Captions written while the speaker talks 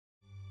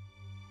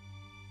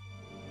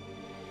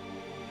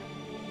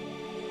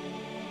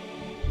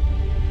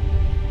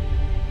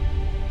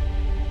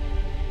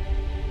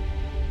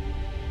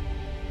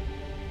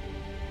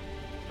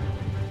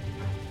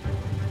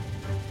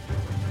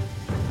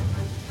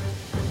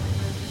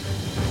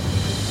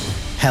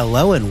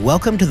Hello and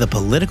welcome to the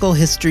Political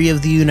History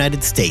of the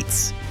United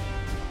States,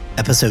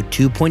 Episode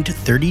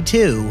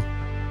 2.32,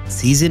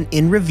 Season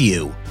in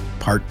Review,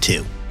 Part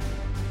 2.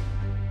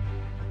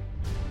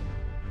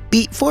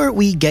 Before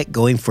we get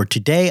going for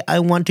today, I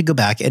want to go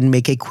back and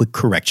make a quick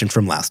correction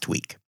from last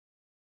week.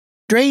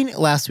 During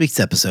last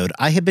week's episode,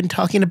 I had been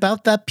talking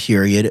about that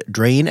period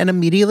during and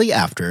immediately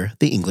after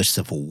the English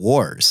Civil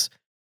Wars.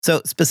 So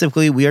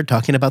specifically, we are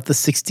talking about the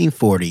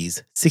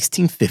 1640s,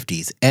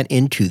 1650s, and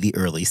into the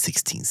early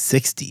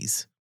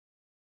 1660s.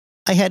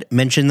 I had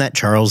mentioned that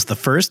Charles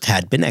I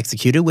had been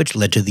executed, which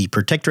led to the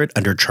Protectorate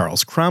under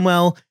Charles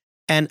Cromwell,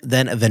 and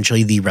then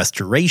eventually the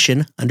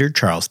Restoration under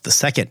Charles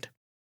II.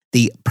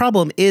 The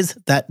problem is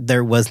that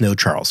there was no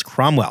Charles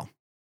Cromwell.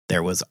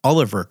 There was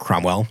Oliver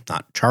Cromwell,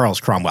 not Charles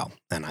Cromwell.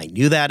 And I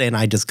knew that, and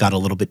I just got a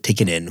little bit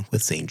taken in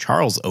with saying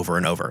Charles over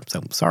and over,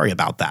 so sorry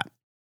about that.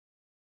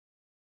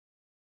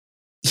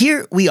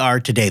 Here we are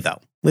today, though,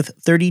 with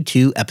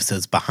 32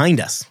 episodes behind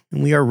us,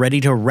 and we are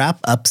ready to wrap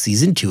up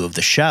Season 2 of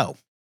the show.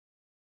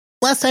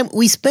 Last time,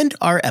 we spent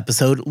our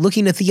episode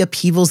looking at the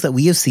upheavals that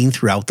we have seen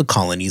throughout the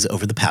colonies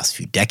over the past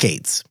few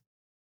decades.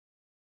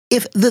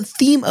 If the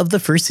theme of the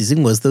first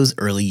season was those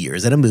early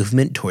years and a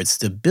movement towards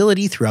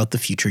stability throughout the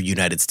future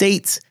United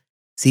States,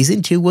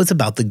 Season 2 was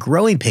about the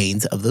growing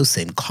pains of those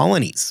same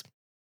colonies.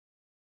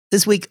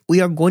 This week, we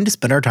are going to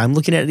spend our time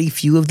looking at a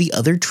few of the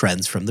other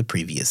trends from the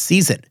previous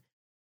season,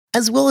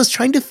 as well as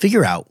trying to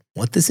figure out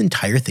what this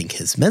entire thing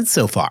has meant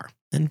so far,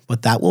 and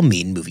what that will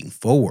mean moving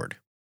forward.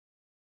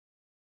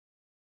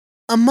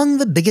 Among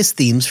the biggest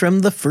themes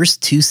from the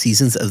first two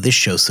seasons of this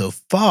show so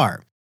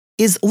far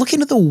is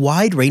looking at the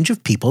wide range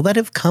of people that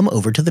have come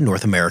over to the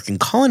North American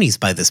colonies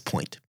by this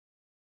point.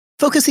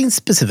 Focusing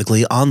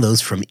specifically on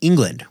those from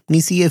England, we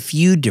see a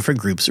few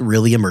different groups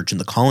really emerge in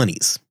the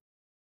colonies.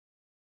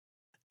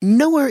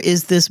 Nowhere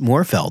is this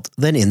more felt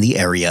than in the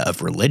area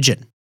of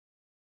religion.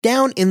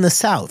 Down in the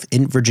South,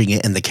 in Virginia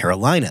and the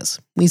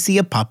Carolinas, we see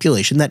a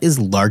population that is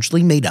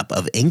largely made up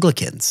of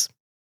Anglicans.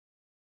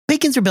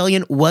 Bacon's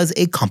Rebellion was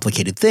a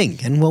complicated thing,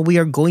 and while we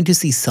are going to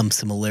see some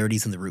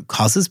similarities in the root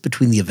causes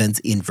between the events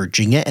in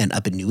Virginia and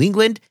up in New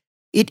England,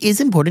 it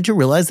is important to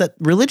realize that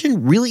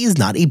religion really is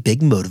not a big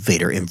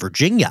motivator in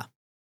Virginia.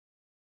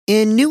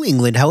 In New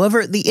England,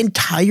 however, the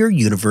entire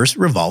universe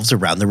revolves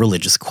around the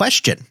religious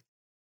question.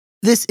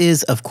 This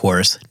is, of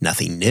course,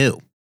 nothing new.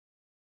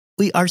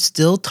 We are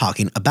still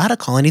talking about a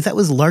colony that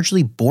was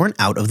largely born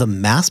out of the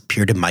mass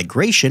Puritan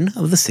migration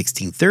of the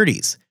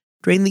 1630s,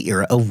 during the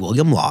era of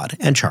William Laud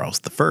and Charles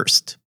I.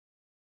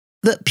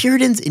 The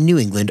Puritans in New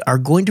England are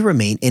going to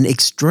remain an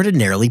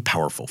extraordinarily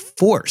powerful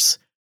force,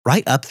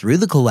 right up through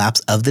the collapse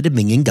of the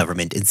Dominion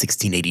government in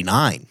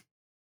 1689.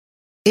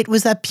 It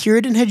was that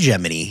Puritan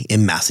hegemony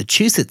in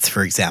Massachusetts,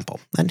 for example,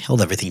 that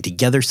held everything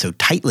together so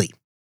tightly.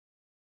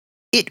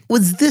 It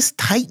was this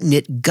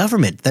tight-knit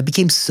government that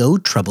became so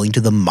troubling to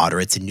the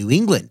moderates in New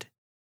England.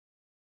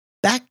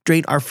 Back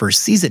during our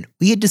first season,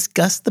 we had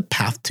discussed the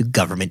path to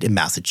government in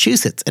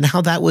Massachusetts and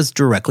how that was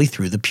directly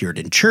through the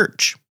Puritan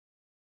Church.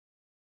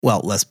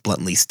 Well, less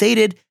bluntly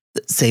stated,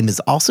 the same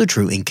is also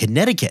true in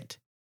Connecticut.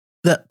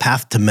 The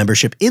path to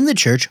membership in the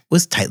church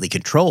was tightly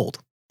controlled,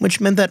 which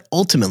meant that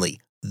ultimately,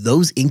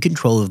 those in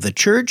control of the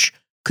church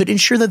could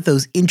ensure that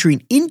those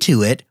entering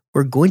into it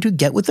were going to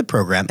get with the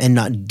program and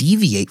not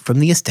deviate from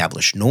the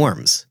established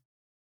norms.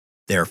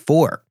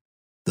 Therefore,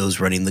 those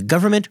running the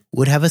government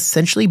would have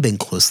essentially been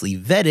closely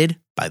vetted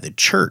by the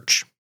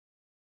church.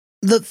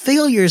 The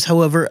failures,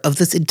 however, of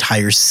this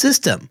entire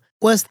system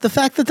was the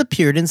fact that the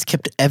Puritans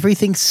kept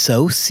everything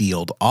so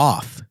sealed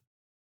off.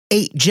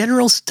 A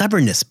general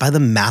stubbornness by the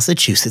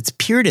Massachusetts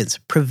Puritans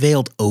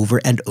prevailed over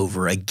and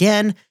over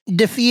again,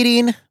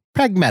 defeating,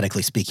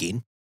 pragmatically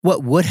speaking,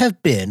 what would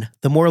have been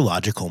the more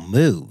logical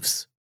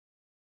moves.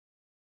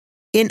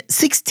 In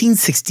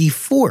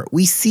 1664,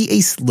 we see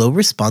a slow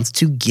response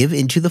to give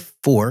into the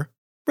four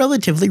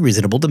relatively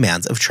reasonable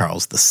demands of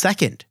Charles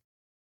II.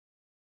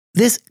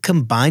 This,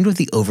 combined with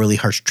the overly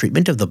harsh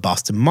treatment of the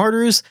Boston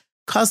martyrs,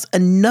 caused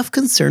enough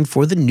concern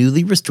for the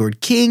newly restored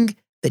king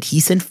that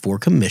he sent 4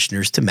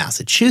 commissioners to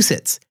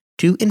Massachusetts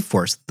to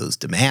enforce those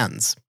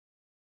demands.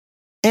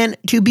 And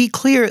to be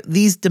clear,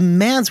 these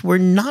demands were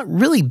not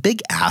really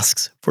big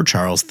asks for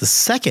Charles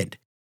II.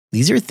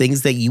 These are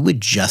things that you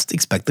would just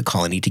expect the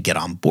colony to get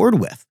on board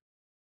with.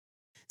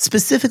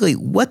 Specifically,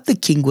 what the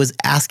king was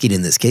asking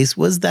in this case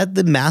was that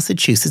the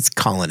Massachusetts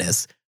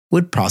colonists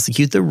would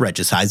prosecute the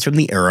regicides from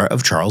the era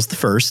of Charles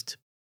I,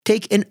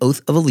 take an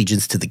oath of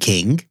allegiance to the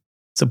king,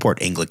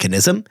 support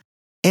Anglicanism,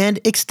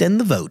 and extend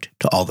the vote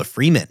to all the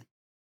freemen.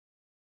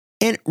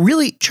 And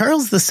really,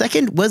 Charles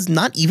II was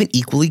not even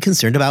equally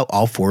concerned about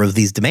all 4 of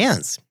these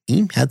demands.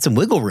 He had some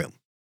wiggle room.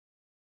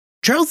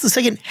 Charles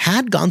II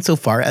had gone so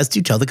far as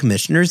to tell the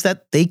commissioners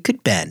that they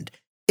could bend,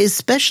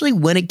 especially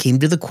when it came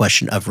to the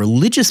question of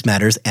religious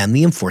matters and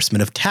the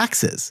enforcement of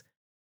taxes,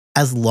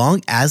 as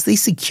long as they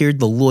secured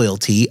the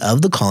loyalty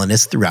of the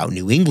colonists throughout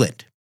New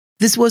England.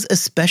 This was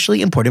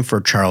especially important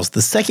for Charles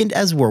II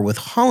as war with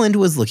Holland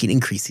was looking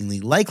increasingly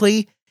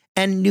likely,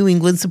 and New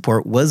England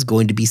support was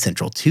going to be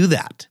central to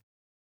that.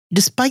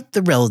 Despite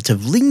the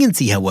relative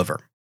leniency, however,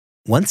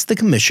 once the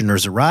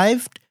commissioners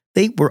arrived,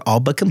 they were all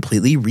but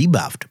completely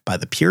rebuffed by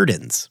the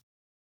Puritans.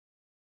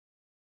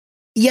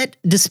 Yet,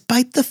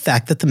 despite the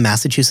fact that the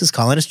Massachusetts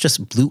colonists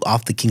just blew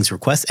off the king's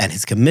request and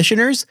his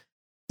commissioners,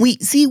 we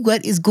see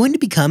what is going to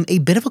become a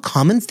bit of a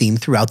common theme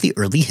throughout the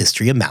early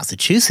history of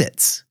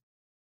Massachusetts.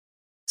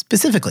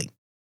 Specifically,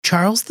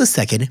 Charles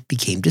II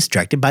became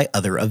distracted by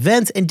other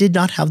events and did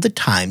not have the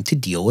time to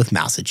deal with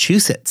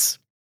Massachusetts.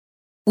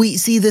 We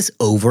see this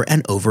over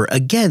and over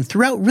again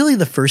throughout really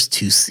the first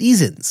two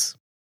seasons.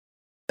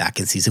 Back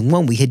in season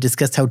 1, we had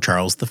discussed how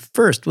Charles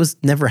I was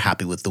never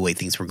happy with the way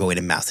things were going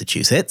in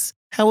Massachusetts.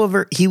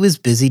 However, he was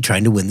busy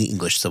trying to win the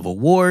English Civil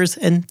Wars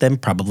and then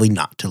probably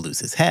not to lose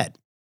his head.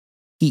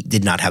 He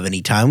did not have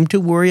any time to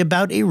worry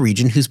about a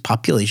region whose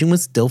population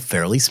was still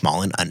fairly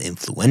small and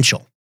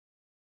uninfluential.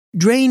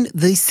 During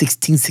the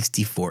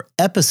 1664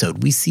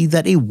 episode, we see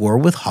that a war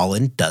with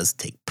Holland does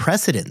take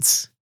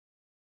precedence.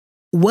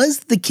 Was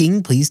the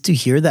king pleased to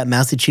hear that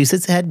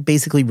Massachusetts had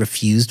basically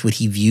refused what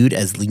he viewed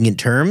as lenient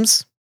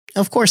terms?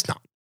 Of course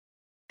not.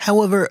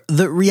 However,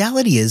 the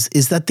reality is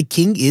that the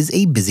king is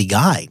a busy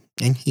guy,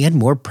 and he had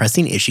more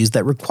pressing issues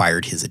that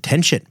required his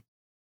attention.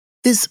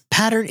 This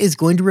pattern is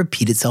going to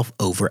repeat itself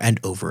over and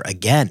over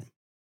again.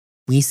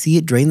 We see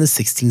it during the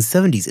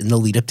 1670s in the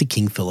lead-up to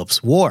King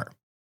Philip's War.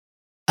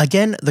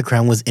 Again, the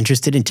crown was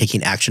interested in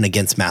taking action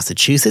against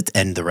Massachusetts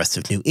and the rest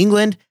of New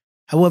England.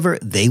 However,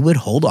 they would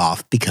hold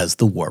off because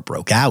the war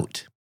broke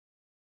out.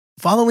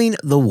 Following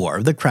the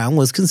war, the crown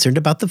was concerned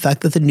about the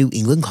fact that the New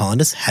England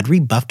colonists had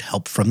rebuffed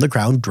help from the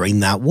crown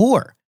during that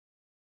war.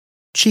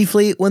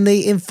 Chiefly when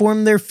they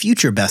informed their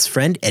future best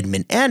friend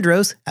Edmund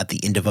Andros at the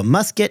end of a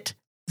musket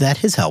that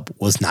his help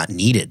was not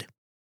needed.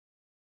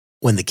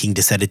 When the king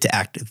decided to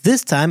act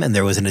this time and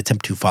there was an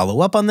attempt to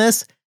follow up on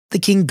this, the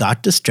king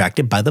got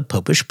distracted by the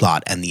Popish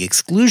plot and the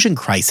exclusion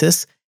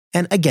crisis,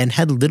 and again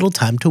had little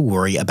time to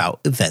worry about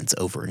events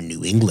over in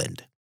New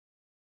England.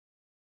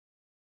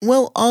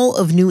 While all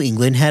of New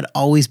England had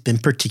always been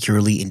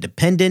particularly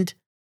independent,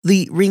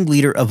 the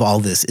ringleader of all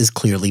this is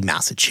clearly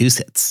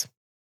Massachusetts.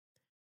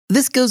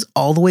 This goes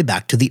all the way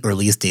back to the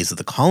earliest days of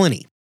the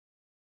colony.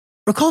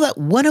 Recall that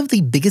one of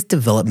the biggest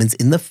developments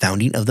in the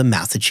founding of the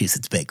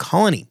Massachusetts Bay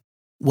Colony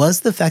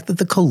was the fact that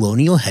the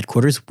colonial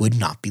headquarters would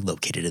not be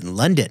located in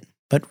London,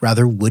 but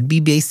rather would be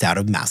based out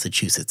of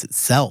Massachusetts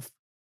itself.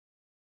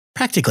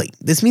 Practically,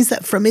 this means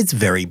that from its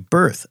very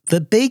birth,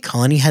 the Bay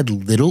Colony had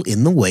little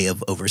in the way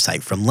of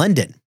oversight from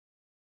London.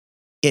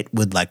 It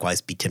would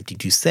likewise be tempting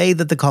to say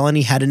that the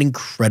colony had an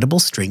incredible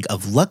string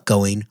of luck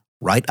going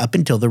right up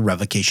until the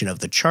revocation of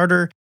the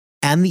charter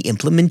and the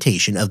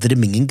implementation of the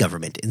Dominion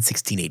government in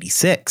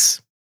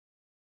 1686.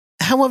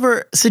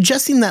 However,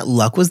 suggesting that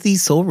luck was the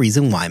sole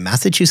reason why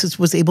Massachusetts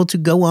was able to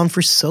go on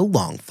for so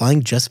long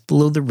flying just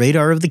below the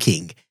radar of the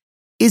king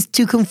is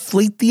to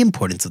conflate the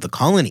importance of the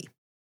colony.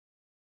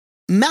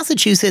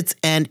 Massachusetts,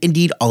 and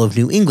indeed all of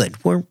New England,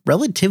 were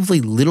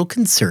relatively little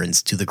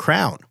concerns to the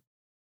crown.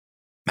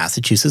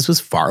 Massachusetts was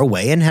far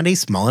away and had a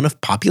small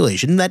enough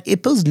population that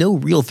it posed no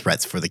real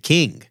threats for the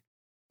king.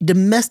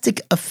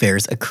 Domestic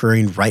affairs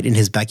occurring right in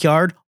his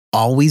backyard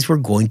always were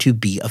going to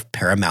be of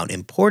paramount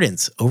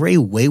importance over a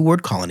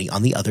wayward colony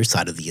on the other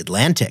side of the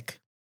Atlantic.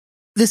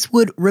 This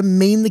would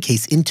remain the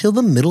case until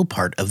the middle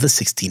part of the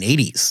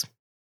 1680s.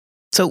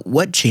 So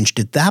what changed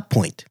at that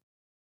point?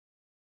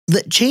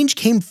 The change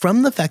came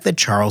from the fact that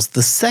Charles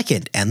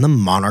II and the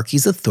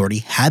monarchy's authority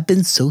had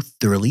been so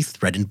thoroughly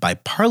threatened by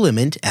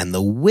Parliament and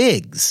the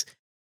Whigs.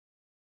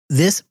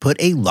 This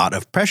put a lot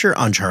of pressure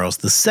on Charles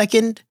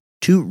II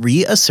to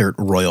reassert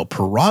royal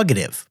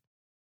prerogative.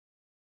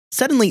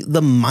 Suddenly,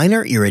 the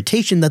minor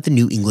irritation that the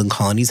New England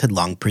colonies had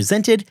long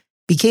presented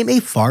became a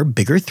far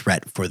bigger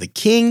threat for the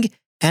king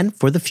and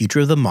for the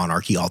future of the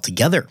monarchy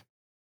altogether.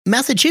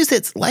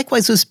 Massachusetts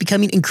likewise was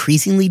becoming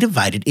increasingly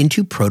divided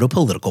into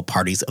proto-political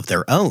parties of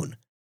their own,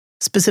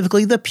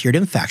 specifically the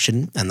Puritan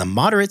faction and the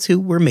moderates who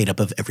were made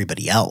up of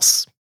everybody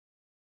else.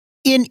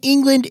 In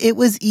England, it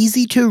was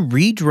easy to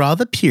redraw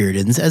the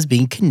Puritans as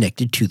being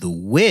connected to the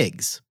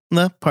Whigs,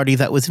 the party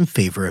that was in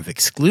favor of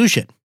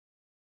exclusion.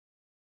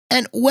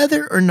 And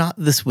whether or not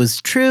this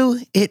was true,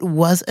 it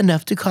was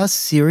enough to cause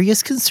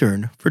serious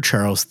concern for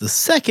Charles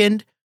II,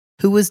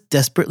 who was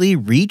desperately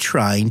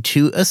retrying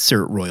to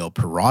assert royal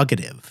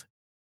prerogative.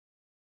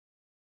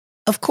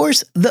 Of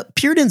course, the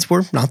Puritans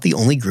were not the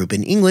only group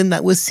in England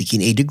that was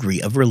seeking a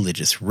degree of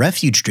religious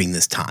refuge during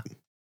this time.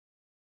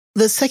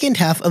 The second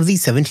half of the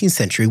 17th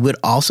century would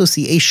also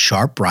see a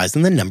sharp rise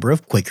in the number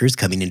of Quakers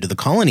coming into the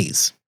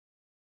colonies.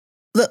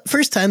 The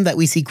first time that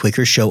we see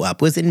Quakers show up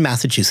was in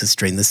Massachusetts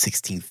during the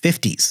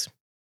 1650s.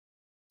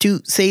 To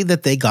say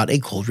that they got a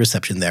cold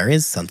reception there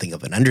is something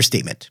of an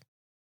understatement.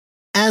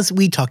 As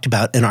we talked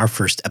about in our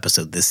first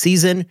episode this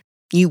season,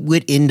 you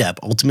would end up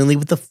ultimately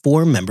with the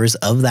 4 members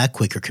of that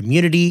Quaker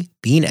community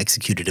being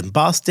executed in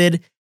Boston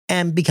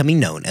and becoming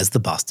known as the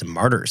Boston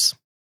Martyrs.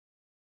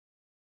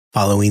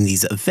 Following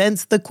these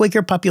events, the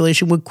Quaker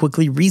population would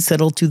quickly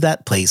resettle to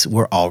that place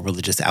where all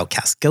religious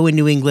outcasts go in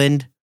New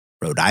England,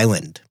 Rhode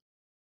Island.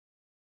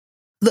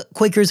 The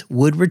Quakers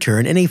would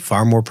return in a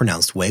far more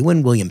pronounced way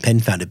when William Penn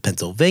founded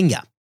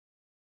Pennsylvania.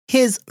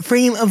 His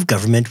frame of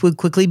government would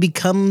quickly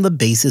become the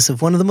basis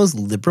of one of the most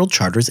liberal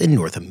charters in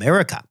North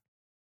America,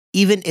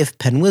 even if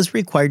Penn was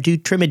required to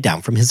trim it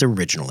down from his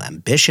original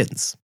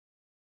ambitions.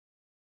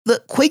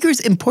 The Quakers,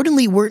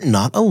 importantly, were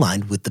not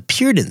aligned with the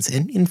Puritans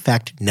and, in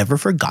fact, never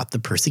forgot the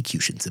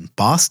persecutions in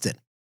Boston.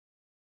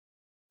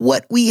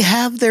 What we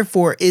have,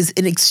 therefore, is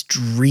an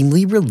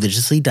extremely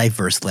religiously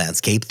diverse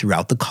landscape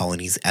throughout the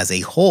colonies as a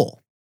whole.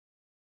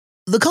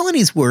 The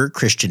colonies were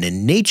Christian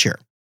in nature.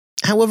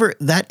 However,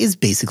 that is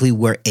basically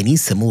where any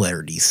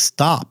similarities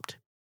stopped.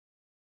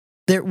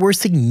 There were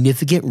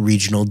significant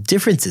regional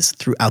differences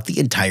throughout the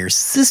entire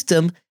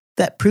system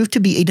that proved to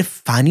be a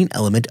defining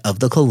element of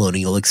the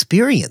colonial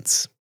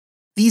experience.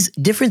 These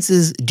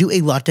differences do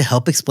a lot to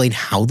help explain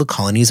how the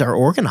colonies are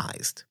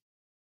organized.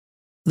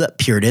 The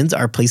Puritans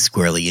are placed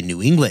squarely in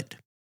New England.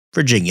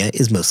 Virginia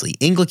is mostly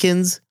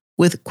Anglicans,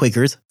 with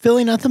Quakers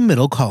filling out the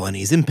middle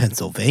colonies in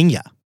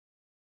Pennsylvania.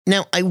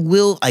 Now, I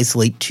will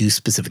isolate two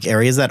specific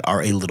areas that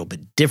are a little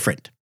bit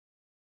different.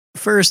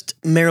 First,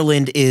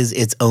 Maryland is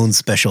its own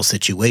special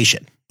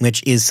situation,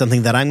 which is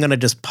something that I'm going to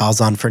just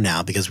pause on for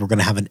now because we're going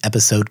to have an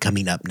episode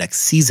coming up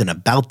next season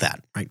about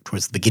that, right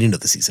towards the beginning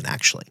of the season,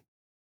 actually.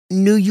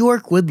 New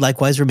York would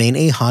likewise remain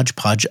a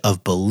hodgepodge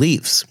of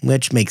beliefs,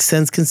 which makes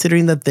sense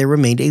considering that there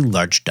remained a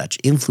large Dutch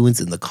influence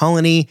in the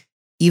colony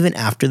even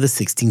after the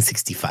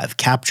 1665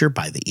 capture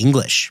by the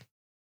English.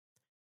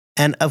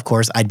 And of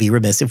course, I'd be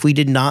remiss if we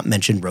did not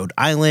mention Rhode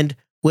Island,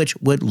 which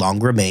would long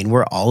remain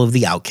where all of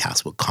the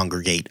outcasts would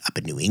congregate up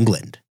in New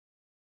England.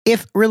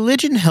 If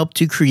religion helped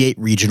to create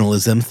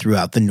regionalism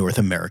throughout the North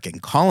American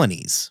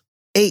colonies,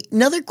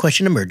 another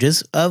question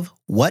emerges of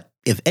what,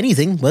 if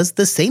anything, was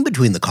the same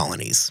between the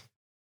colonies.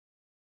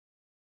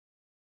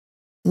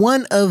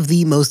 One of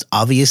the most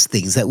obvious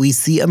things that we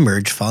see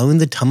emerge following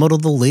the tumult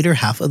of the later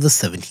half of the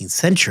 17th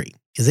century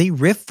is a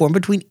rift formed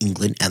between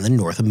England and the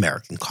North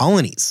American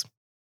colonies.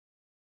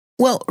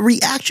 Well,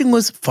 reaction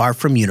was far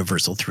from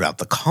universal throughout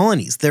the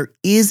colonies. There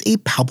is a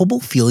palpable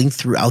feeling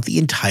throughout the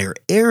entire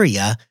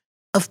area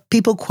of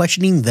people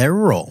questioning their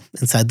role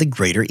inside the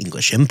greater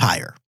English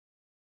Empire.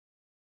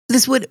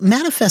 This would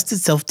manifest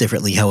itself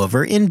differently,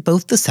 however, in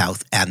both the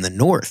South and the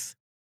North.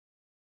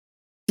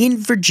 In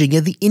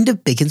Virginia, the end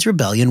of Bacon's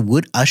Rebellion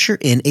would usher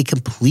in a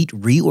complete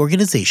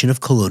reorganization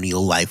of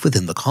colonial life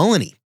within the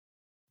colony.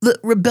 The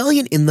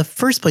rebellion in the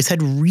first place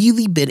had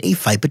really been a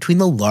fight between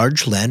the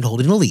large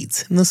landholding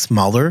elites and the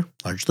smaller,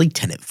 largely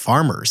tenant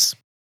farmers.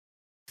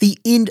 The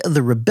end of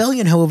the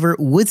rebellion, however,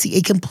 would see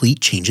a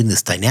complete change in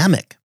this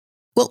dynamic.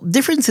 While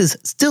differences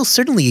still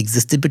certainly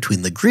existed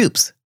between the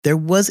groups, there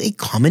was a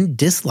common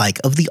dislike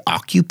of the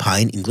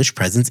occupying English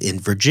presence in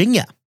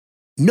Virginia.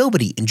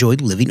 Nobody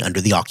enjoyed living under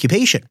the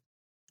occupation.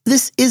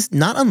 This is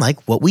not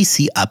unlike what we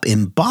see up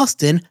in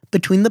Boston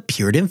between the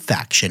Puritan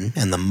faction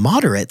and the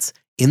moderates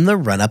in the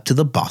run-up to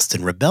the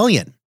Boston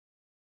Rebellion.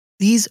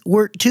 These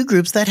were two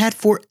groups that had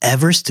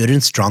forever stood in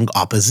strong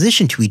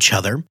opposition to each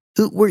other,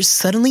 who were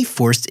suddenly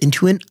forced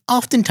into an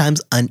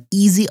oftentimes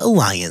uneasy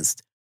alliance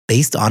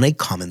based on a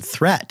common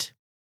threat.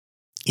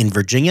 In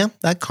Virginia,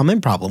 that common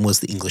problem was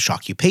the English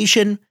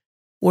occupation,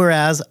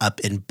 whereas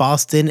up in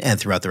Boston and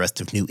throughout the rest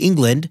of New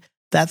England,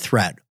 that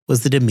threat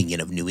was the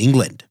Dominion of New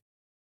England.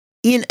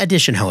 In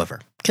addition, however,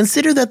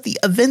 consider that the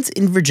events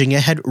in Virginia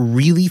had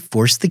really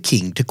forced the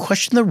king to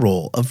question the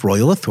role of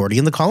royal authority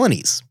in the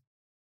colonies.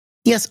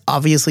 Yes,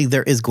 obviously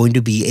there is going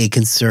to be a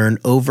concern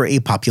over a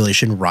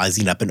population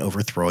rising up and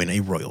overthrowing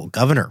a royal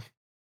governor.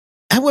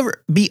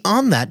 However,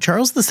 beyond that,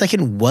 Charles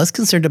II was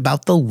concerned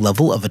about the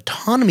level of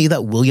autonomy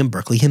that William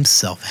Berkeley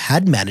himself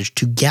had managed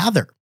to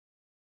gather.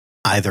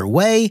 Either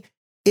way,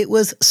 it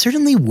was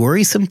certainly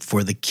worrisome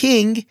for the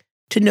king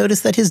to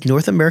notice that his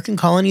North American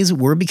colonies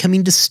were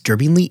becoming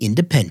disturbingly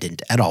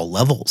independent at all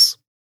levels.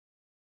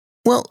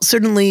 Well,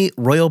 certainly,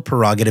 royal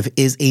prerogative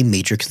is a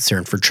major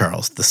concern for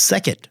Charles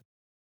II.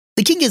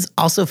 The king is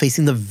also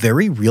facing the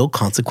very real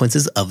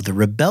consequences of the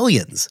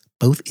rebellions,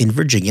 both in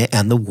Virginia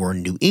and the war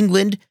in New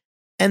England,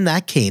 and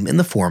that came in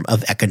the form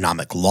of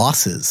economic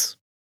losses.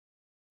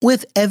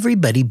 With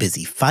everybody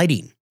busy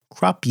fighting,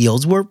 crop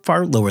yields were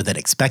far lower than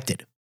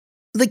expected.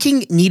 The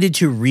king needed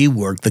to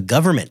rework the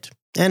government.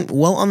 And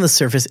while on the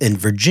surface in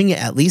Virginia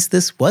at least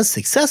this was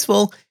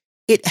successful,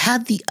 it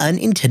had the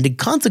unintended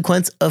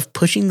consequence of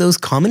pushing those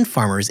common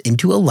farmers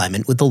into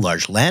alignment with the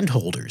large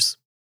landholders.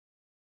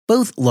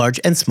 Both large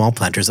and small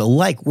planters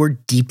alike were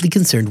deeply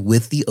concerned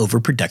with the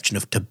overproduction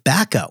of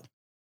tobacco.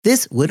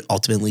 This would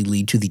ultimately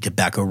lead to the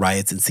tobacco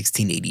riots in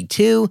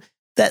 1682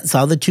 that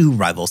saw the two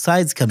rival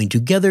sides coming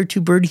together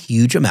to burn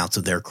huge amounts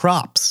of their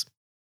crops.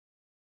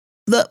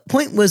 The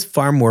point was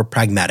far more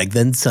pragmatic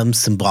than some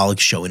symbolic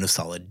showing of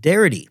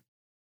solidarity.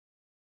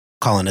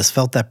 Colonists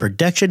felt that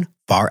production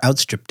far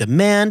outstripped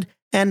demand,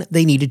 and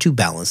they needed to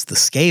balance the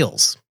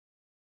scales.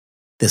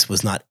 This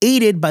was not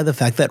aided by the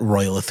fact that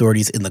royal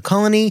authorities in the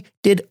colony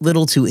did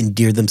little to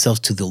endear themselves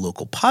to the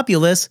local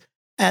populace,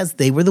 as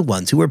they were the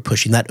ones who were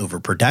pushing that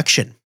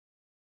overproduction.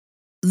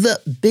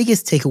 The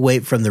biggest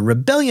takeaway from the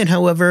rebellion,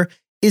 however,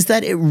 is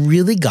that it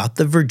really got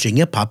the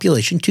Virginia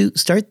population to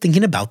start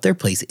thinking about their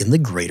place in the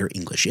greater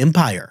English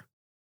Empire.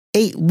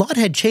 A lot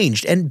had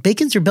changed, and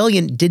Bacon's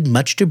rebellion did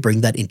much to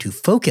bring that into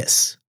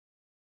focus.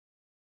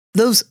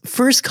 Those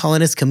first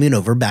colonists coming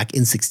over back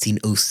in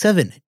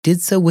 1607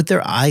 did so with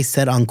their eyes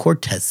set on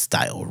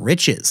Cortez-style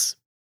riches.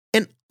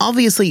 And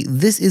obviously,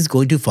 this is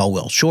going to fall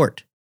well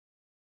short.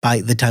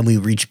 By the time we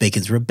reach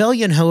Bacon's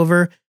rebellion,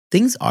 however,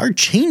 things are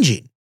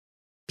changing.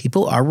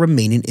 People are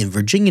remaining in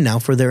Virginia now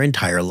for their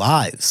entire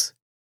lives.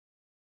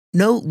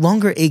 No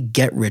longer a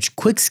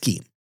get-rich-quick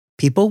scheme.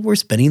 People were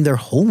spending their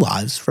whole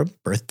lives from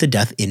birth to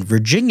death in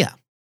Virginia.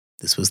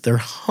 This was their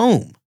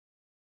home.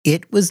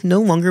 It was no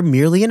longer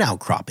merely an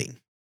outcropping.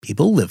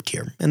 People lived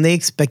here, and they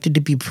expected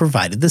to be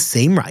provided the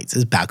same rights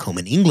as back home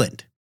in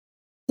England.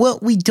 Well,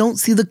 we don't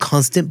see the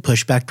constant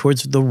pushback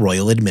towards the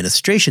royal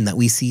administration that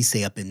we see,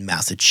 say, up in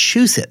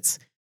Massachusetts.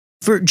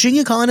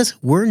 Virginia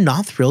colonists were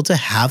not thrilled to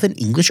have an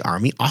English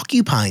army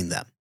occupying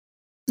them.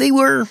 They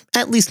were,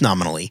 at least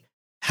nominally,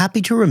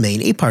 happy to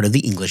remain a part of the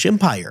English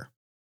Empire.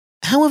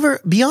 However,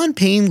 beyond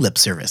paying lip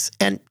service,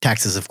 and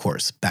taxes of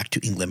course, back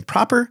to England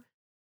proper,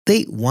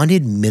 they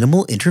wanted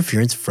minimal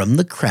interference from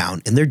the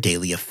crown in their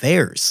daily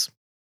affairs.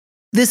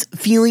 This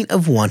feeling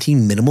of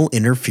wanting minimal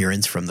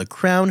interference from the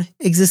crown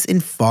exists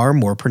in far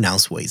more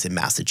pronounced ways in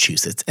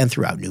Massachusetts and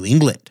throughout New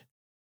England.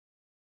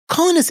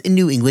 Colonists in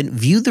New England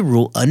viewed the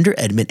rule under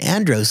Edmund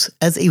Andros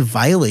as a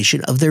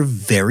violation of their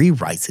very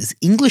rights as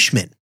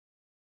Englishmen.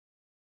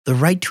 The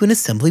right to an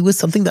assembly was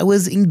something that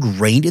was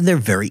ingrained in their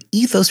very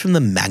ethos from the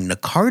Magna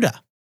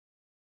Carta.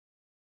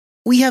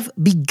 We have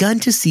begun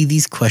to see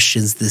these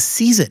questions this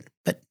season,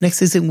 but next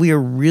season we are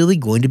really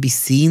going to be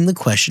seeing the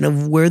question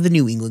of where the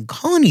New England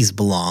colonies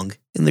belong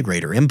in the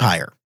greater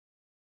empire.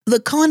 The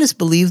colonists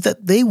believed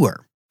that they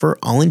were, for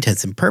all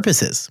intents and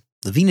purposes,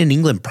 living in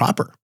England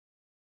proper.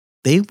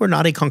 They were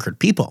not a conquered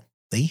people.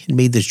 They had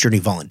made this journey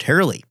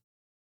voluntarily.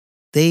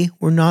 They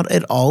were not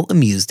at all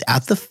amused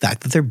at the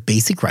fact that their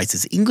basic rights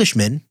as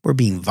Englishmen were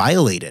being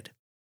violated.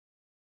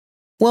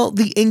 Well,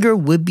 the anger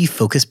would be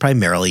focused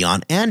primarily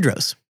on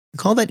Andros.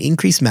 Recall that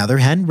Increase Mather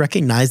had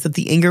recognized that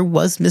the anger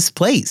was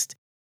misplaced,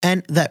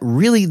 and that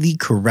really the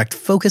correct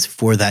focus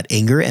for that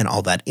anger and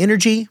all that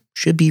energy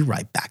should be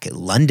right back at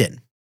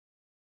London.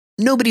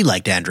 Nobody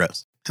liked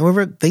Andros.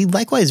 However, they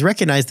likewise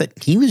recognized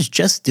that he was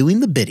just doing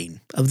the bidding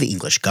of the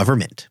English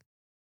government.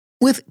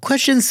 With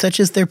questions such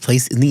as their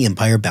place in the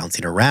empire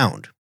bouncing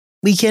around,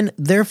 we can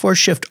therefore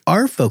shift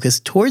our focus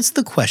towards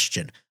the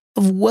question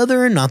of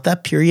whether or not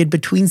that period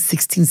between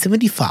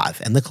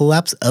 1675 and the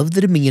collapse of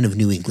the Dominion of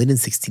New England in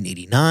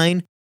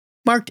 1689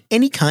 marked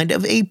any kind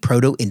of a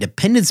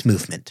proto-independence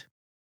movement.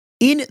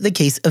 In the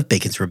case of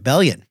Bacon's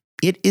Rebellion,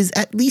 it is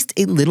at least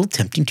a little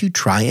tempting to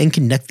try and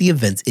connect the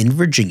events in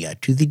Virginia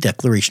to the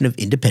Declaration of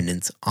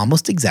Independence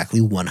almost exactly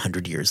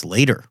 100 years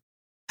later.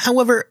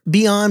 However,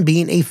 beyond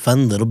being a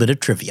fun little bit of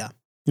trivia,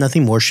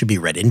 nothing more should be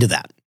read into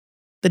that.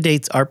 The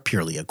dates are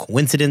purely a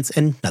coincidence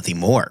and nothing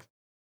more.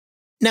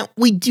 Now,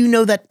 we do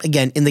know that,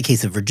 again, in the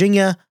case of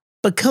Virginia,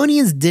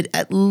 Baconians did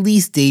at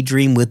least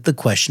daydream with the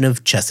question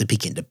of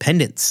Chesapeake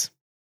independence.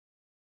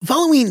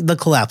 Following the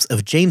collapse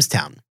of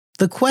Jamestown,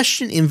 the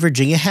question in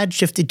Virginia had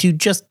shifted to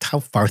just how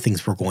far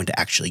things were going to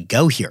actually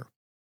go here.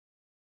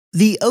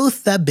 The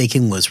oath that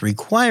Bacon was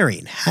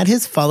requiring had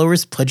his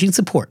followers pledging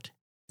support,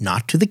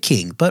 not to the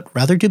king, but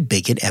rather to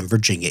Bacon and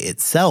Virginia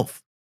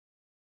itself.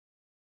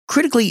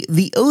 Critically,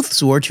 the oath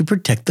swore to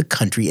protect the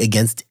country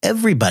against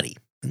everybody.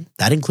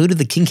 That included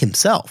the king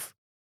himself.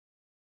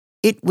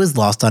 It was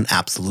lost on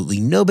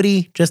absolutely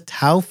nobody just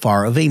how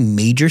far of a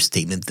major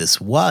statement this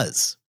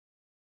was.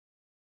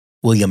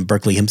 William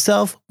Berkeley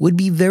himself would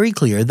be very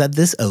clear that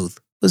this oath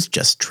was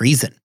just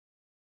treason.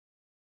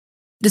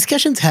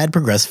 Discussions had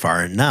progressed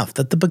far enough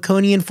that the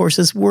Baconian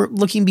forces were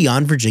looking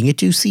beyond Virginia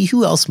to see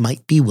who else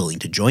might be willing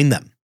to join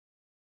them.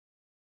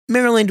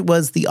 Maryland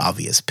was the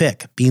obvious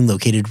pick, being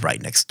located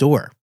right next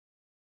door.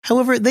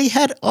 However, they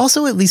had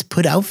also at least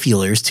put out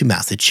feelers to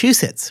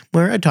Massachusetts,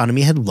 where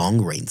autonomy had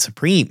long reigned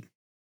supreme.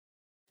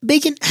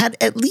 Bacon had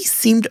at least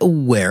seemed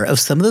aware of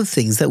some of the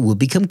things that would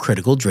become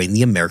critical during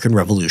the American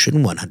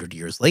Revolution 100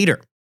 years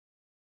later.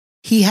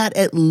 He had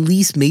at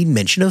least made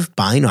mention of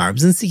buying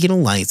arms and seeking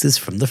alliances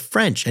from the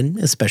French, and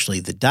especially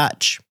the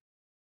Dutch.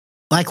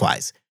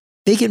 Likewise,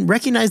 Bacon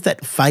recognized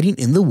that fighting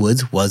in the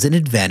woods was an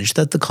advantage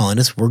that the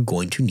colonists were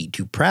going to need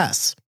to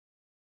press.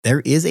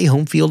 There is a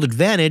home field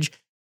advantage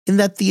in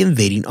that the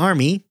invading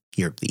army,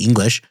 here the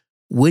English,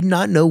 would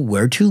not know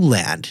where to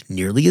land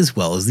nearly as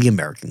well as the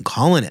American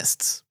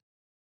colonists.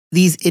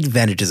 These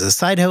advantages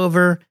aside,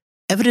 however,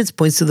 evidence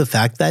points to the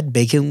fact that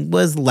Bacon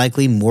was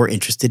likely more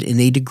interested in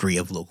a degree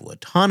of local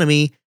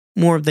autonomy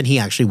more than he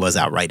actually was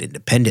outright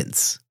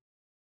independence.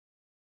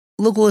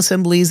 Local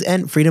assemblies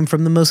and freedom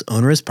from the most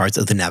onerous parts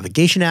of the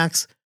Navigation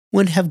Acts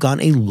would have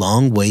gone a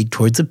long way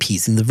towards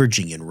appeasing the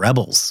Virginian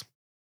rebels.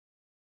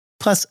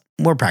 Plus,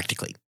 more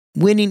practically,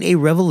 winning a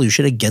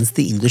revolution against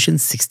the English in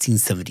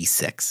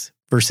 1676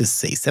 versus,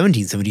 say,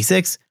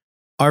 1776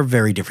 are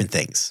very different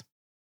things.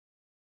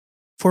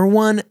 For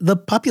one, the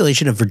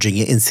population of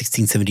Virginia in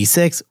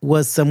 1676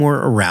 was somewhere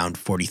around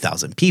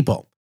 40,000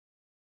 people.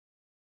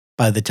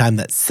 By the time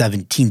that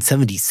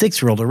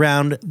 1776 rolled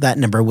around, that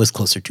number was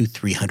closer to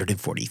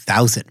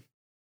 340,000.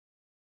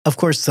 Of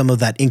course, some of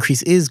that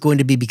increase is going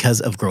to be because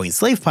of growing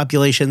slave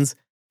populations.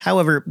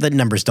 However, the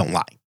numbers don't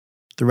lie.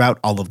 Throughout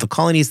all of the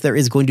colonies, there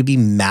is going to be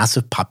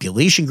massive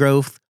population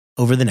growth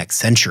over the next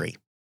century.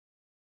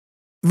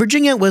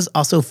 Virginia was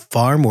also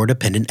far more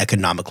dependent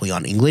economically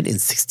on England in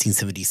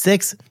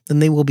 1676 than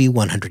they will be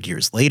 100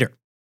 years later.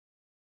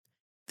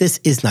 This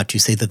is not to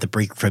say that the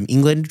break from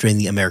England during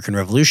the American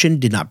Revolution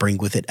did not bring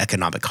with it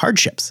economic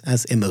hardships,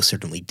 as it most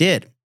certainly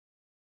did.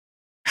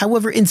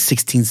 However, in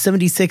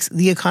 1676,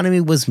 the economy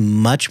was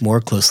much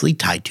more closely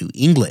tied to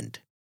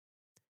England.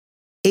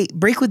 A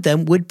break with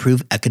them would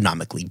prove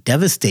economically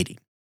devastating.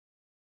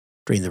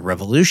 During the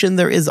Revolution,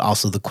 there is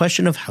also the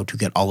question of how to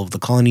get all of the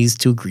colonies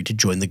to agree to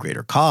join the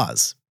greater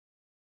cause.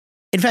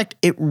 In fact,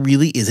 it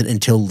really isn't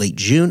until late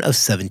June of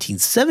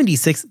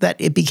 1776 that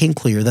it became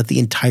clear that the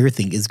entire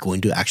thing is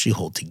going to actually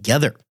hold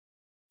together.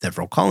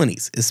 Several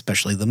colonies,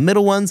 especially the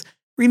middle ones,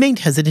 remained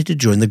hesitant to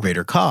join the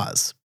greater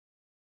cause.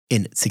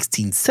 In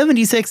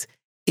 1676,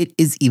 it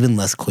is even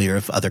less clear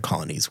if other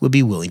colonies would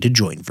be willing to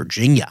join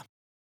Virginia.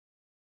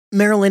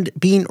 Maryland,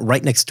 being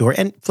right next door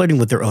and flirting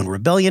with their own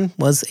rebellion,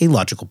 was a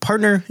logical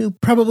partner who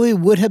probably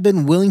would have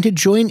been willing to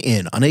join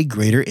in on a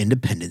greater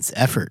independence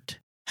effort.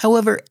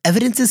 However,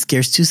 evidence is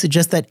scarce to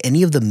suggest that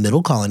any of the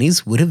middle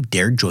colonies would have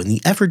dared join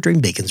the effort during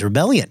Bacon's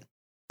rebellion.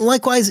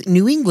 Likewise,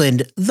 New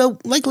England, though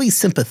likely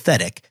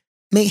sympathetic,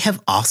 may have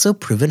also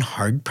proven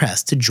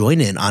hard-pressed to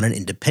join in on an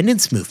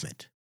independence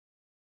movement.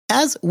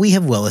 As we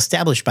have well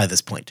established by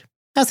this point,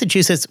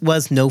 Massachusetts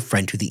was no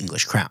friend to the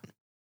English crown.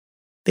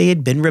 They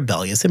had been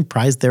rebellious and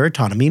prized their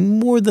autonomy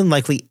more than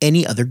likely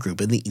any other group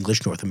in the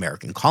English North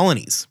American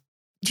colonies.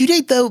 To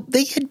date, though,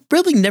 they had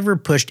really never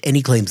pushed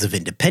any claims of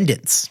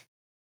independence.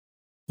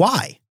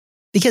 Why?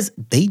 Because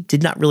they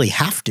did not really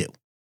have to.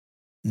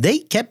 They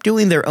kept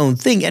doing their own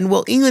thing, and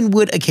while England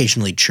would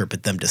occasionally chirp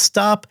at them to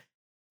stop,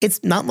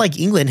 it's not like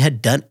England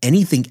had done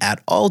anything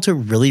at all to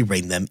really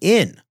rein them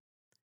in.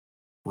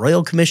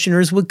 Royal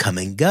commissioners would come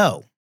and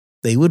go.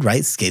 They would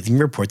write scathing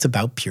reports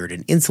about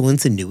Puritan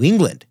insolence in New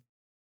England.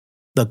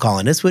 The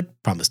colonists would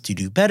promise to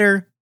do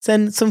better,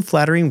 send some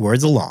flattering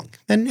words along,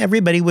 and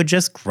everybody would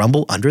just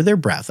grumble under their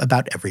breath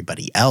about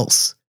everybody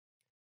else.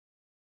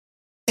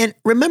 And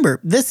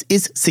remember, this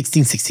is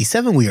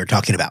 1667 we are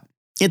talking about.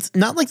 It's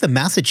not like the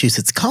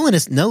Massachusetts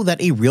colonists know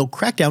that a real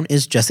crackdown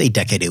is just a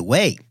decade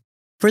away.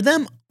 For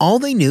them, all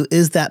they knew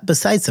is that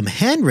besides some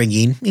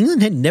hand-wringing,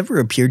 England had never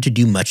appeared to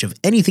do much of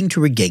anything to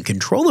regain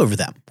control over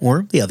them,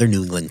 or the other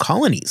New England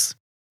colonies.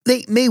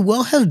 They may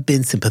well have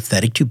been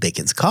sympathetic to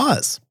Bacon's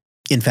cause.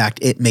 In fact,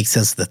 it makes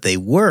sense that they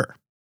were.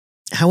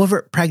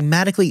 However,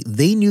 pragmatically,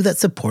 they knew that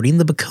supporting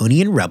the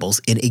Baconian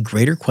rebels in a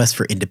greater quest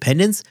for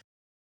independence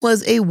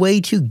was a way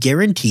to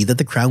guarantee that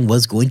the crown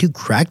was going to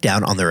crack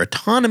down on their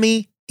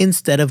autonomy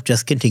instead of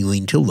just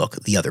continuing to look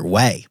the other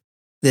way.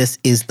 This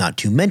is not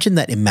to mention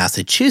that in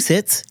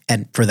Massachusetts,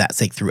 and for that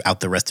sake throughout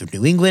the rest of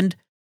New England,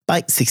 by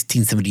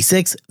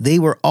 1676, they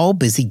were all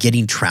busy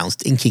getting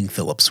trounced in King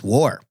Philip's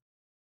War.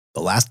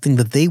 The last thing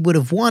that they would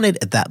have wanted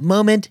at that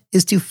moment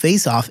is to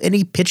face off in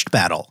a pitched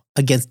battle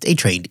against a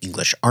trained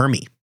English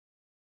army.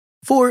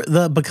 For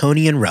the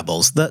Baconian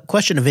rebels, the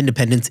question of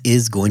independence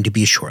is going to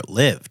be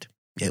short-lived.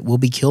 It will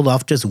be killed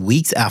off just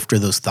weeks after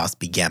those thoughts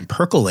began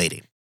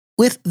percolating.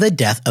 With the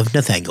death of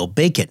Nathaniel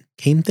Bacon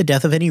came the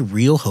death of any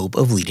real hope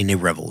of leading a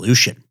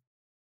revolution.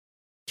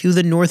 To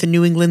the north in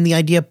New England, the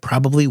idea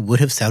probably would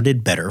have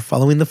sounded better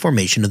following the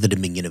formation of the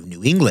Dominion of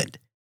New England.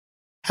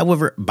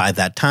 However, by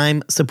that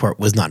time, support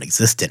was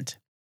non-existent.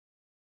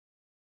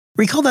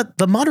 Recall that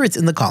the moderates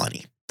in the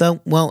colony,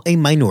 though, well, a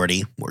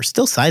minority, were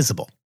still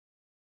sizable.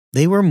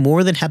 They were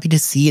more than happy to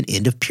see an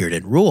end of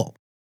Puritan rule,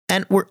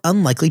 and were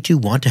unlikely to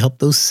want to help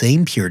those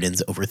same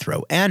Puritans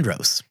overthrow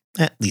Andros,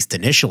 at least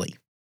initially.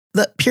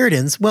 The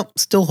Puritans, while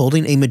still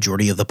holding a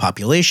majority of the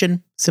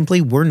population, simply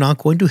were not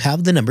going to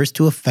have the numbers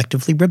to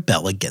effectively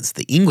rebel against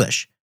the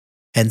English.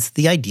 Hence,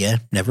 the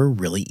idea never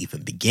really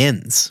even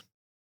begins.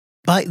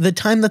 By the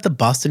time that the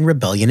Boston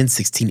Rebellion in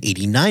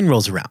 1689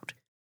 rolls around,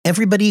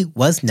 everybody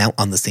was now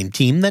on the same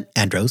team that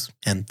Andros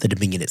and the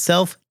Dominion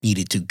itself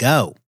needed to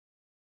go.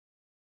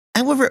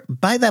 However,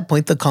 by that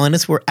point, the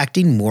colonists were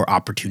acting more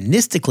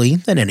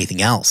opportunistically than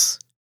anything else.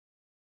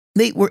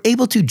 They were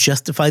able to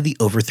justify the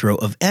overthrow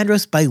of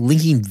Andros by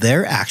linking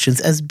their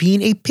actions as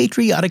being a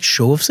patriotic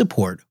show of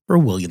support for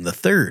William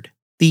III,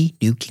 the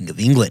new King of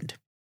England.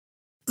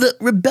 The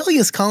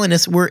rebellious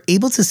colonists were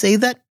able to say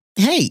that,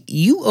 hey,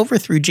 you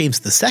overthrew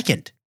James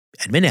II.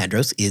 Edmund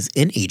Andros is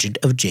an agent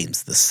of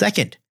James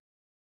II.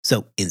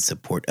 So, in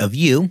support of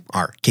you,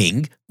 our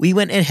king, we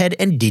went ahead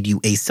and did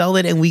you a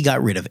solid and we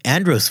got rid of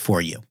Andros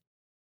for you.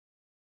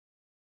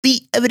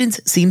 The evidence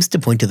seems to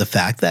point to the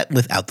fact that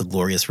without the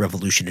Glorious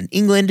Revolution in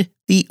England,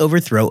 the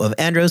overthrow of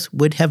Andros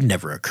would have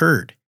never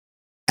occurred.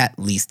 At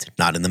least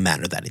not in the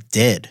manner that it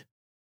did.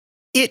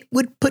 It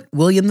would put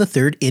William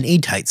III in a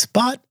tight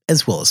spot,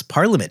 as well as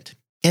Parliament,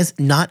 as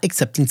not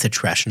accepting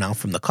such rationale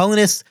from the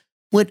colonists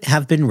would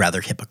have been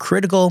rather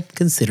hypocritical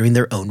considering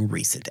their own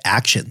recent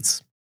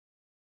actions.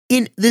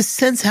 In this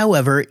sense,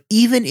 however,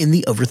 even in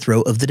the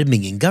overthrow of the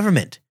Dominion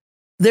government,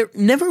 there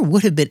never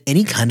would have been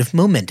any kind of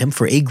momentum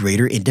for a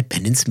greater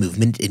independence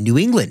movement in New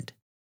England.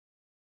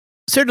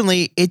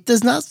 Certainly, it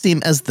does not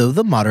seem as though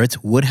the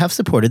moderates would have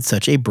supported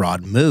such a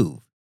broad move.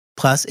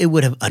 Plus, it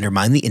would have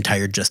undermined the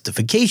entire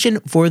justification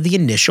for the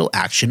initial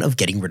action of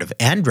getting rid of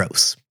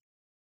Andros.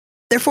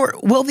 Therefore,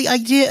 while the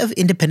idea of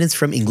independence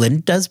from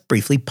England does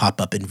briefly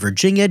pop up in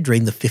Virginia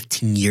during the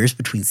 15 years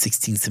between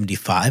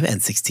 1675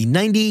 and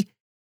 1690,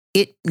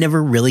 it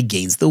never really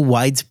gains the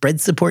widespread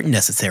support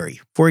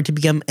necessary for it to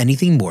become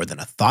anything more than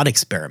a thought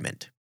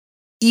experiment.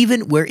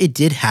 Even where it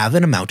did have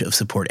an amount of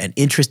support and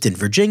interest in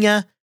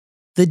Virginia,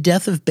 the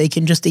death of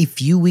Bacon just a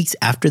few weeks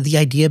after the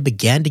idea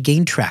began to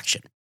gain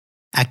traction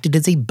acted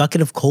as a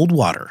bucket of cold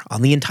water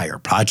on the entire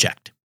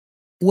project.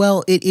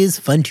 Well, it is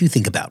fun to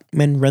think about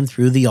and run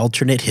through the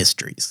alternate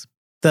histories.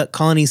 The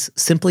colonies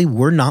simply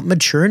were not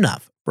mature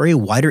enough for a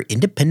wider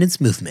independence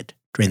movement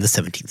during the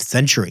 17th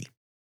century.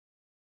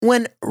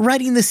 When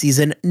writing the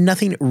season,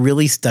 nothing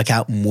really stuck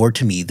out more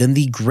to me than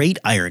the great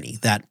irony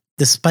that,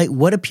 despite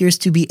what appears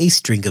to be a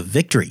string of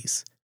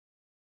victories,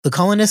 the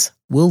colonists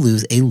will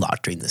lose a lot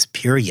during this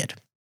period.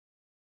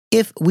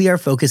 If we are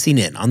focusing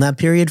in on that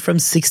period from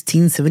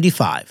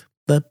 1675,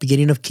 the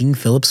beginning of King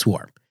Philip's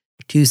War,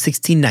 to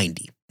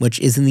 1690, which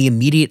is in the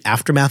immediate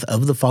aftermath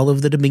of the fall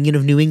of the Dominion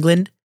of New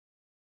England,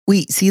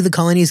 we see the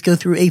colonies go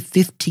through a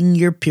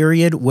 15-year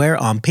period where,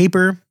 on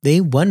paper,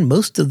 they won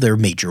most of their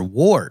major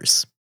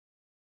wars.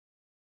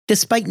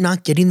 Despite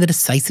not getting the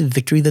decisive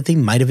victory that they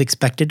might have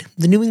expected,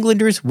 the New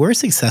Englanders were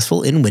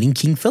successful in winning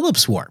King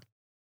Philip's War.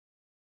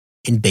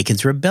 In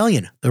Bacon's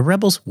Rebellion, the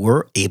rebels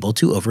were able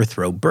to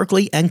overthrow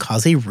Berkeley and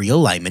cause a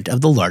realignment of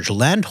the large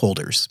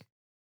landholders.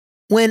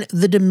 When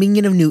the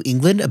Dominion of New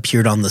England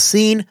appeared on the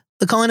scene,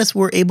 the colonists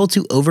were able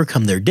to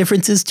overcome their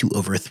differences to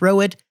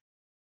overthrow it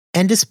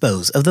and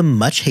dispose of the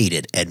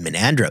much-hated Edmund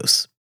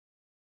Andros.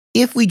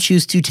 If we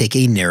choose to take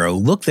a narrow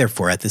look,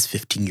 therefore, at this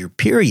 15-year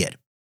period,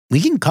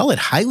 we can call it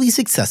highly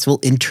successful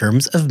in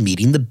terms of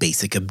meeting the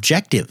basic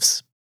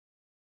objectives.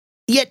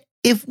 Yet,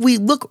 if we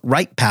look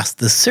right past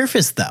the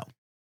surface, though,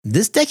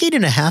 this decade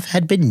and a half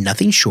had been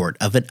nothing short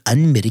of an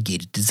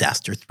unmitigated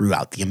disaster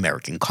throughout the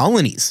American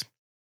colonies.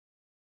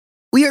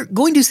 We are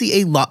going to see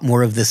a lot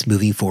more of this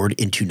moving forward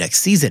into next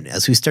season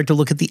as we start to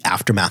look at the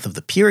aftermath of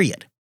the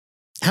period.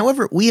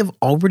 However, we have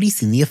already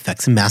seen the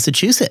effects in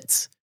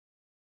Massachusetts.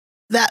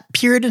 That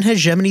Puritan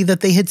hegemony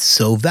that they had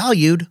so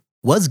valued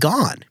was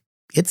gone.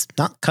 It's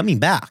not coming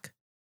back.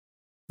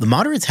 The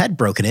moderates had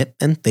broken it,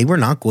 and they were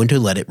not going to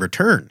let it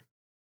return.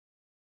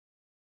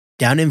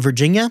 Down in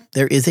Virginia,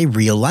 there is a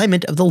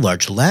realignment of the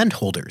large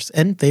landholders,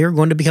 and they are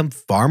going to become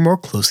far more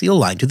closely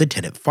aligned to the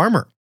tenant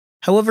farmer.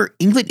 However,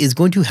 England is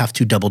going to have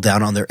to double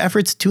down on their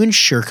efforts to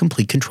ensure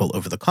complete control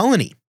over the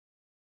colony.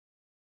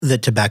 The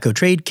tobacco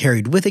trade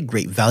carried with it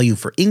great value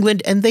for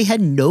England, and they had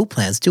no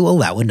plans to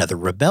allow another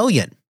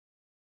rebellion.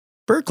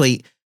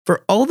 Berkeley,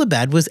 for all the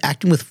bad, was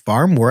acting with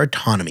far more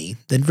autonomy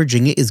than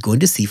Virginia is going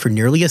to see for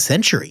nearly a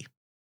century.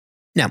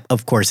 Now,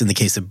 of course, in the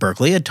case of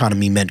Berkeley,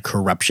 autonomy meant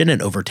corruption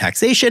and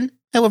overtaxation.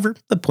 However,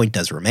 the point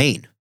does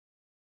remain.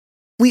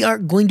 We are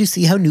going to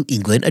see how New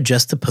England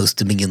adjusts to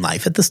post-Dominion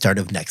life at the start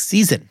of next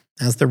season,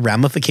 as the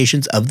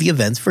ramifications of the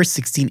events for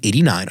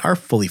 1689 are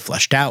fully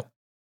fleshed out.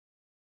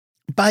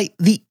 By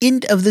the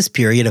end of this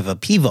period of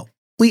upheaval,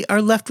 we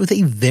are left with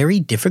a very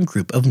different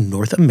group of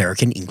North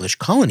American English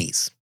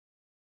colonies.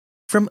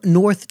 From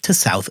north to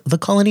south, the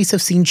colonies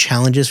have seen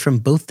challenges from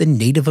both the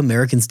Native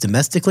Americans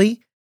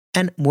domestically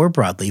and more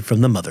broadly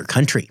from the mother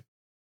country.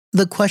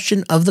 The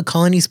question of the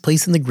colony's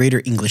place in the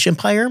greater English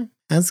empire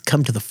has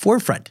come to the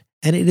forefront,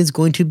 and it is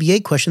going to be a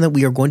question that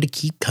we are going to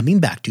keep coming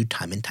back to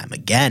time and time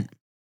again.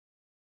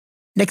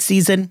 Next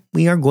season,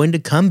 we are going to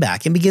come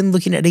back and begin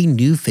looking at a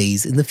new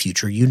phase in the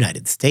future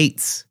United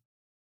States.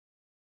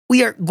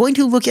 We are going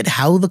to look at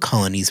how the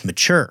colonies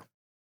mature.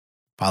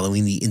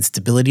 Following the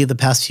instability of the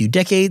past few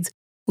decades,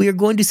 we are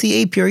going to see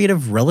a period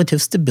of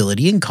relative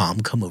stability and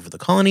calm come over the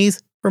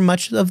colonies for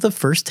much of the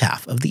first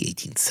half of the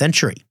 18th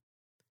century.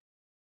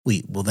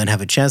 We will then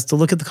have a chance to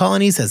look at the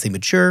colonies as they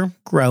mature,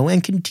 grow,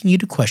 and continue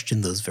to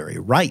question those very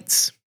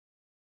rights.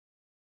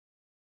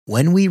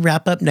 When we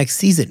wrap up next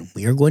season,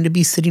 we are going to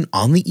be sitting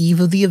on the eve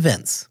of the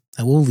events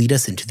that will lead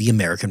us into the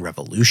American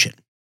Revolution.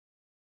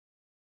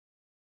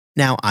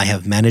 Now, I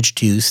have managed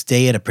to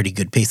stay at a pretty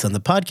good pace on the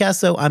podcast,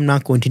 so I'm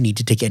not going to need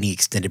to take any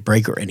extended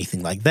break or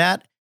anything like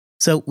that.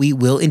 So we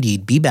will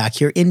indeed be back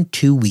here in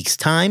 2 weeks'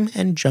 time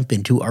and jump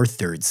into our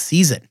third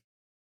season.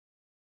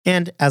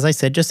 And as I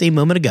said just a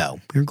moment ago,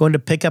 we're going to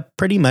pick up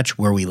pretty much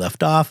where we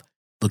left off,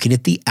 looking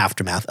at the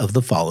aftermath of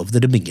the fall of the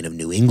Dominion of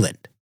New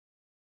England.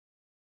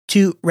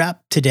 To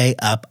wrap today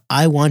up,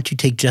 I want to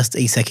take just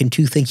a second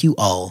to thank you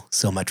all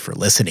so much for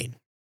listening.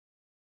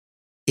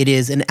 It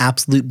is an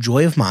absolute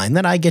joy of mine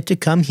that I get to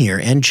come here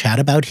and chat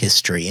about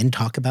history and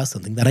talk about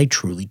something that I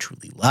truly,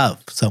 truly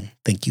love. So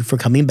thank you for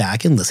coming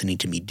back and listening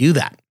to me do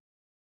that.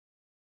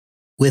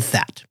 With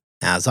that,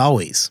 as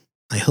always,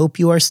 I hope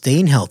you are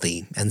staying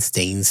healthy and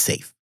staying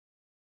safe.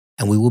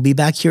 And we will be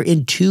back here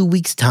in 2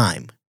 weeks'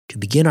 time to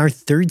begin our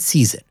 3rd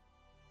season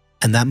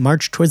and that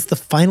march towards the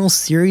final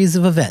series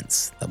of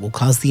events that will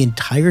cause the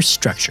entire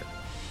structure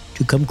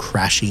to come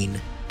crashing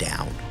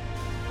down.